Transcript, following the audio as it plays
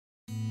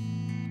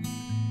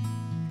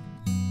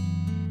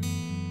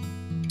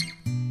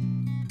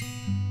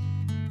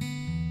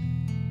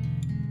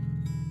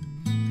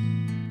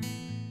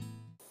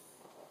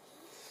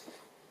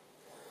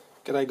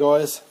G'day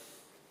guys,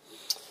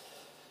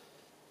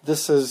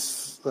 this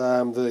is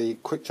the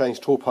quick change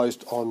tool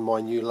post on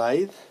my new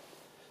lathe.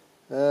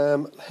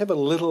 I have a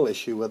little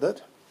issue with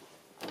it.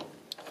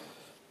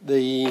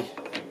 This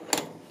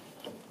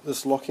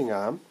locking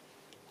arm,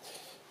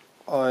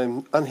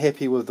 I'm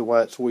unhappy with the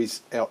way it's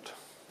always out,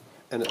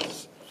 and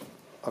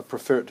I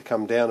prefer it to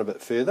come down a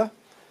bit further.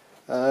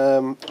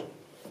 It's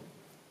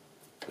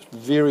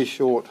very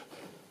short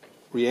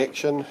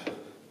reaction,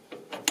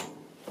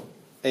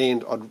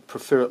 and I'd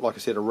prefer it, like I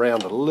said,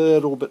 around a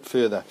little bit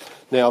further.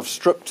 Now I've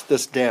stripped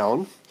this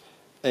down,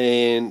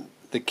 and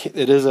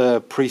it is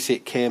a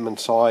preset cam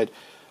inside.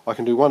 I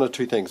can do one or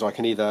two things. I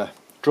can either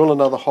drill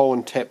another hole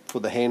and tap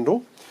for the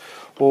handle,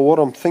 or what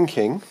I'm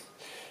thinking,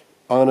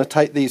 I'm going to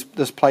take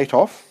this plate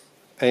off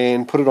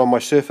and put it on my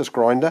surface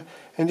grinder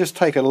and just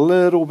take a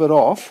little bit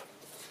off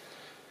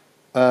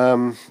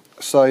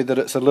so that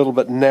it's a little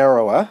bit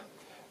narrower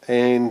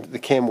and the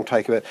cam will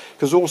take a bit.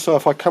 Because also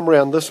if I come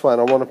around this way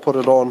and I want to put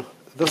it on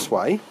this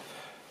way,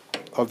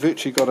 I've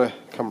virtually got to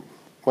come,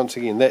 once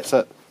again, that's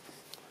it.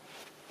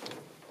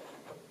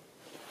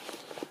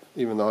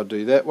 Even though I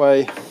do that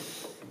way,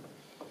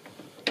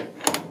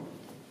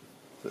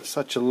 it's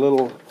such a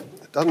little,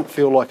 it doesn't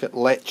feel like it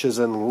latches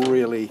in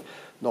really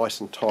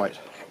nice and tight.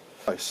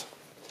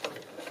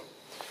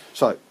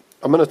 So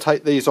I'm going to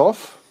take these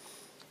off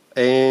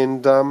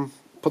and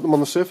put them on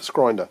the surface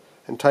grinder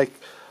and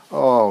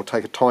I'll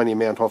take a tiny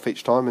amount off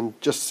each time and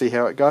just see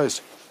how it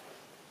goes.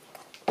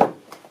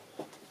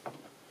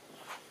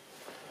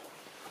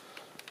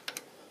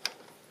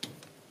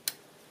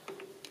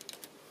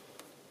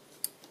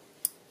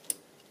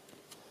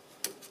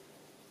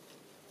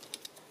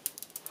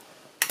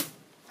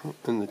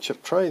 In the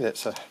chip tray,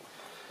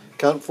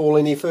 can't fall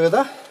any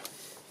further.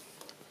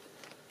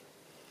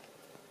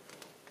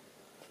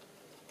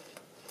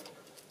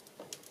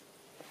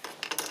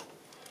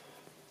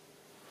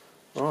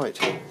 Right,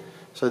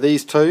 so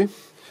these two,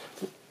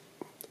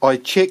 I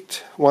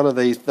checked one of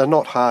these, they're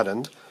not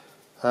hardened,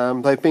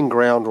 they've been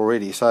ground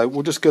already, so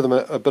we'll just give them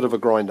a bit of a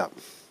grind up,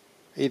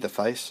 either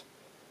face.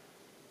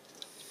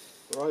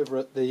 We're over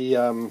at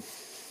the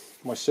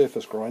my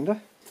surface grinder.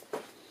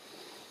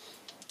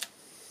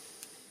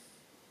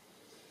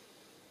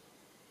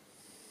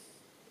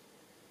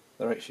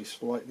 They're actually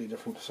slightly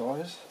different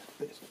size.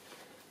 Let's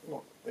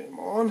lock them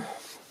on.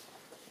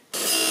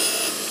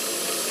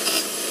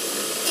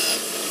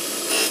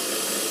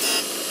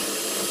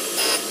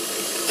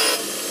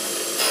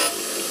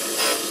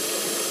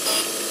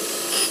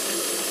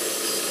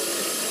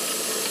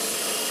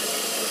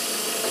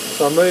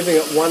 So I'm moving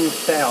it one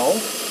thou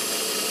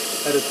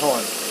at a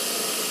time.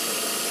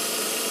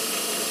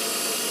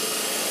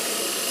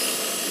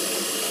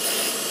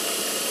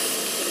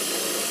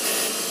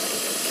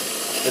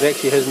 It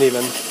actually hasn't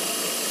even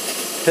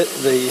hit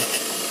the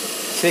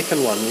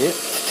second one yet.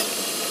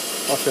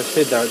 Like I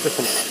said, they're at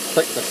different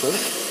thicknesses.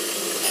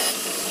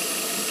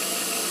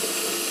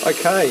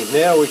 Okay,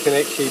 now we can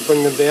actually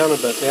bring them down a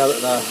bit now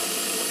that they're,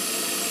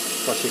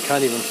 gosh, you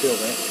can't even feel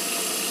that.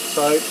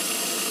 So let's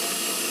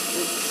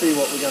see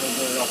what we're going to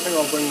do. I think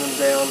I'll bring them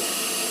down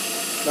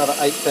another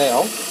 8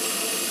 thou.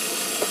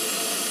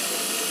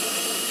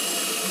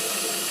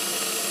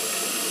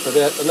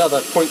 About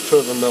another 0.2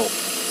 of a mil.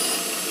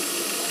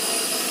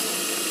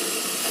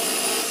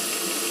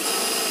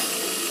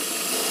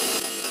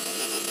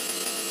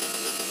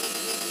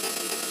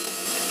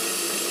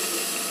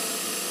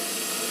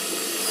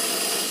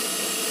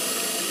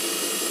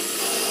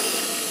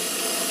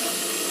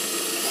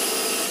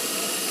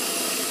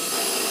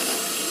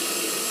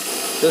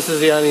 This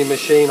is the only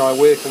machine I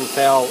work in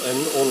thou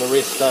in, all the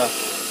rest are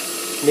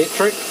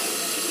metric.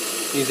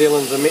 New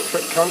Zealand's a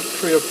metric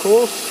country, of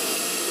course,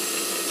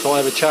 so I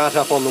have a chart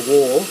up on the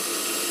wall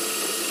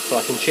so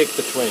I can check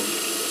between.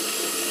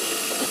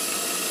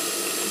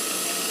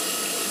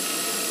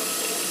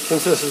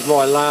 Since this is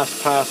my last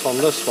pass on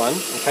this one,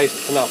 in case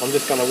it's enough, I'm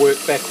just going to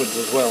work backwards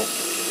as well.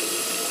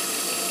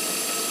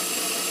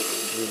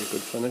 Really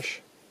good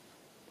finish.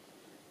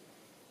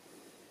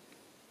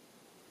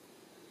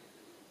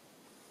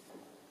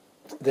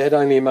 That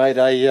only made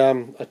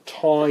a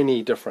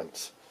tiny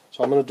difference,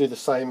 so I'm going to do the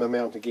same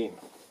amount again.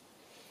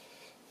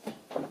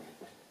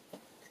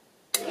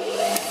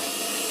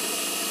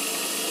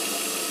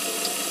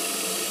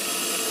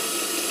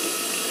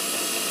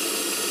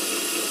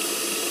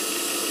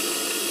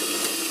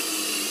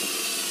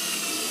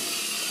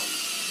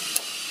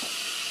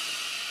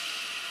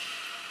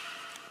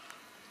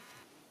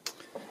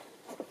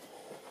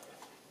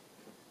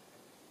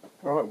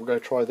 Alright, we'll go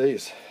try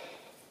these.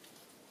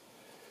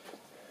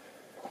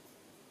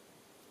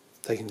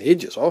 Taking the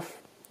edges off.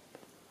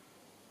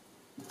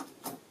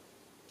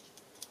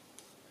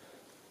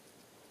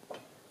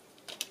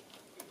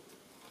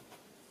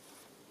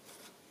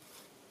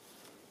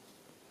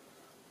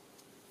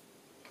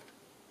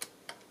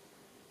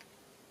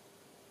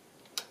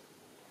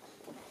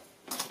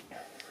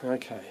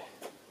 Okay.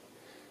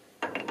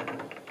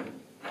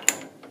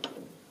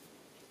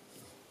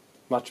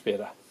 Much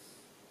better.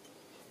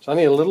 It's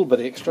only a little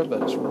bit extra,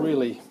 but it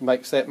really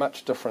makes that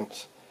much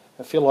difference.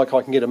 I feel like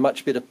I can get a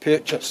much better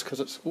purchase because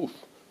it's, oof,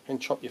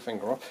 and chop your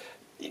finger off.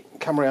 You can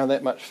come around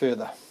that much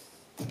further.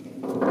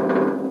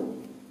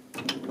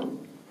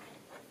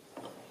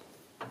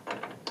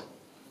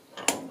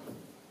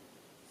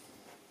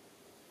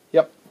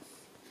 Yep,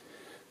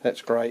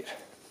 that's great.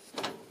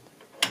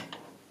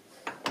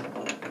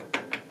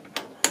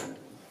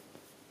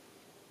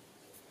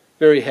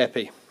 Very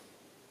happy.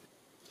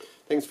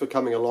 Thanks for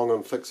coming along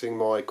and fixing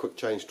my quick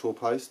change tool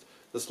post.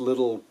 This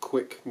little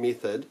quick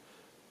method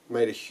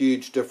made a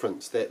huge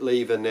difference. That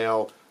lever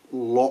now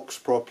locks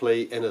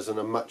properly and is in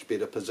a much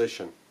better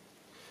position.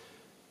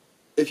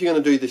 If you're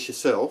going to do this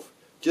yourself,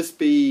 just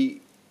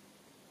be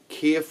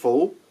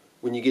careful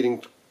when you're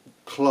getting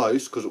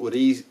close, because it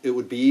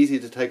would be easy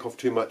to take off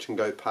too much and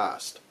go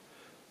past.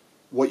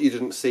 What you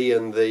didn't see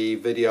in the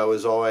video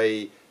is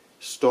I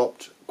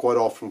stopped quite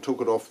often,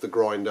 took it off the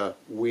grinder,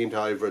 went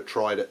over it,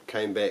 tried it,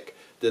 came back,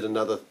 did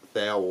another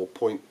thou or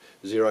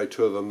 0.02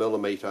 of a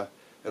millimetre,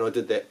 and I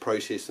did that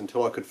process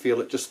until I could feel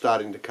it just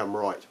starting to come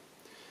right.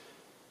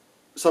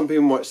 Some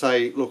people might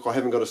say, look, I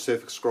haven't got a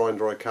surface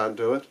grinder, I can't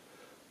do it.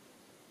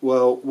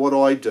 Well, what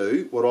I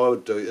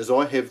would do is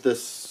I have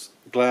this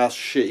glass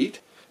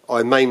sheet.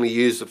 I mainly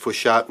use it for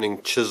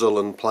sharpening chisel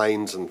and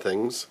planes and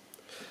things.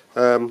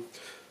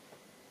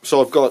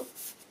 So I've got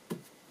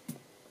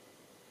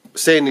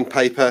sanding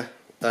paper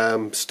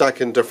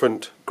stuck in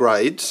different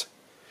grades.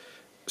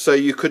 So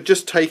you could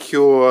just take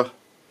your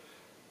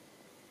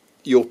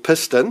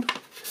piston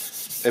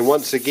and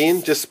once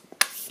again just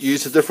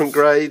use the different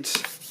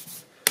grades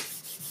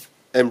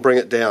and bring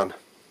it down.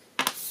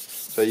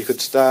 So you could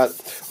start,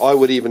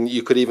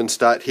 you could even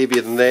start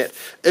heavier than that.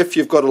 If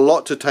you've got a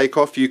lot to take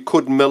off, you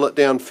could mill it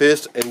down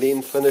first and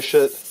then finish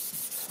it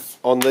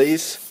on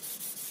these.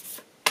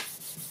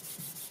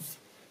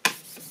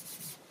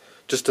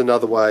 Just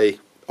another way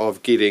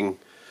of bringing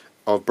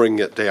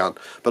it down.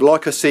 But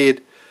like I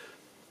said,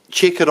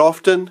 check it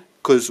often,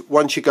 because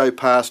once you go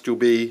past you'll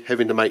be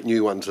having to make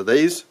new ones of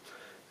these,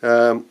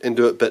 and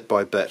do it bit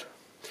by bit.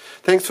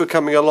 Thanks for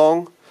coming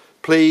along.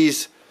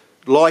 Please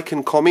like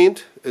and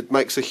comment, it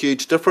makes a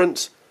huge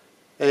difference,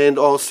 and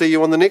I'll see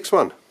you on the next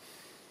one.